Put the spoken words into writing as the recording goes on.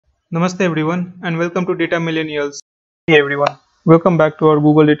Namaste everyone and welcome to Data Millennials. Hey everyone, welcome back to our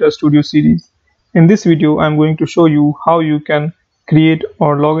Google Data Studio series. In this video, I'm going to show you how you can create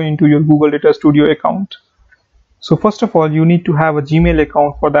or log in into your Google Data Studio account. So first of all, you need to have a Gmail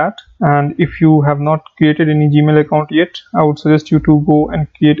account for that. And if you have not created any Gmail account yet, I would suggest you to go and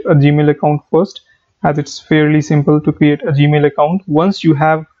create a Gmail account first, as it's fairly simple to create a Gmail account. Once you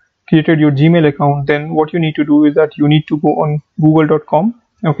have created your Gmail account, then what you need to do is that you need to go on google.com.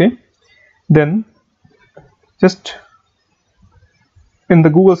 Okay. Then just in the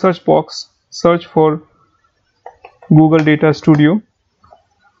Google search box, search for Google Data Studio.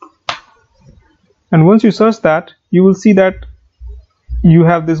 And once you search that, you will see that you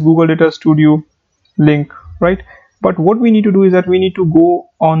have this Google Data Studio link, right? But what we need to do is that we need to go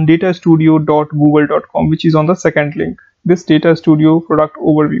on datastudio.google.com, which is on the second link, this Data Studio product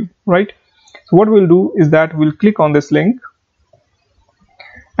overview, right? So what we'll do is that we'll click on this link.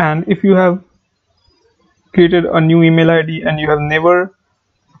 And if you have created a new email ID and you have never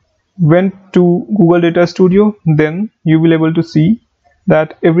went to Google Data Studio, then you will be able to see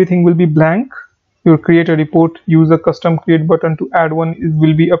that everything will be blank. You'll create a report, use a custom create button to add one, it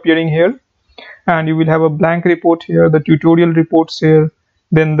will be appearing here, and you will have a blank report here, the tutorial reports here,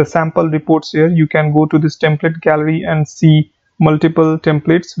 then the sample reports here. You can go to this template gallery and see multiple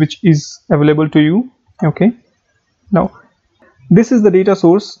templates which is available to you. Okay, now this is the data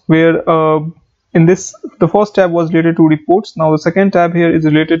source where in this, the first tab was related to reports. Now the second tab here is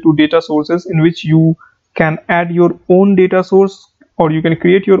related to data sources, in which you can add your own data source, or you can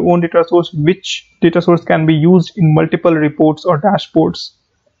create your own data source, which data source can be used in multiple reports or dashboards.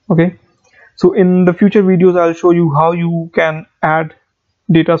 Okay, so in the future videos I'll show you how you can add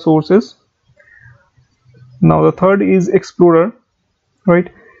data sources. Now the third is Explorer, right?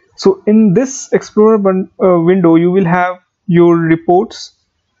 So in this Explorer window, you will have your reports.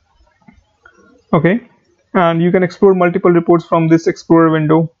 Okay, and you can explore multiple reports from this Explorer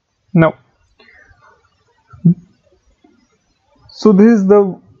window. Now, so this is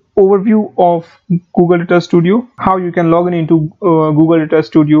the overview of Google Data Studio, how you can log in into Google Data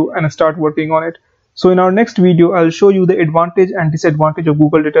Studio and start working on it. So in our next video, I'll show you the advantage and disadvantage of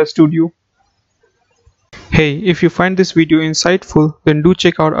Google Data Studio. Hey, if you find this video insightful, then do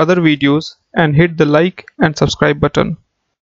check out other videos and hit the like and subscribe button.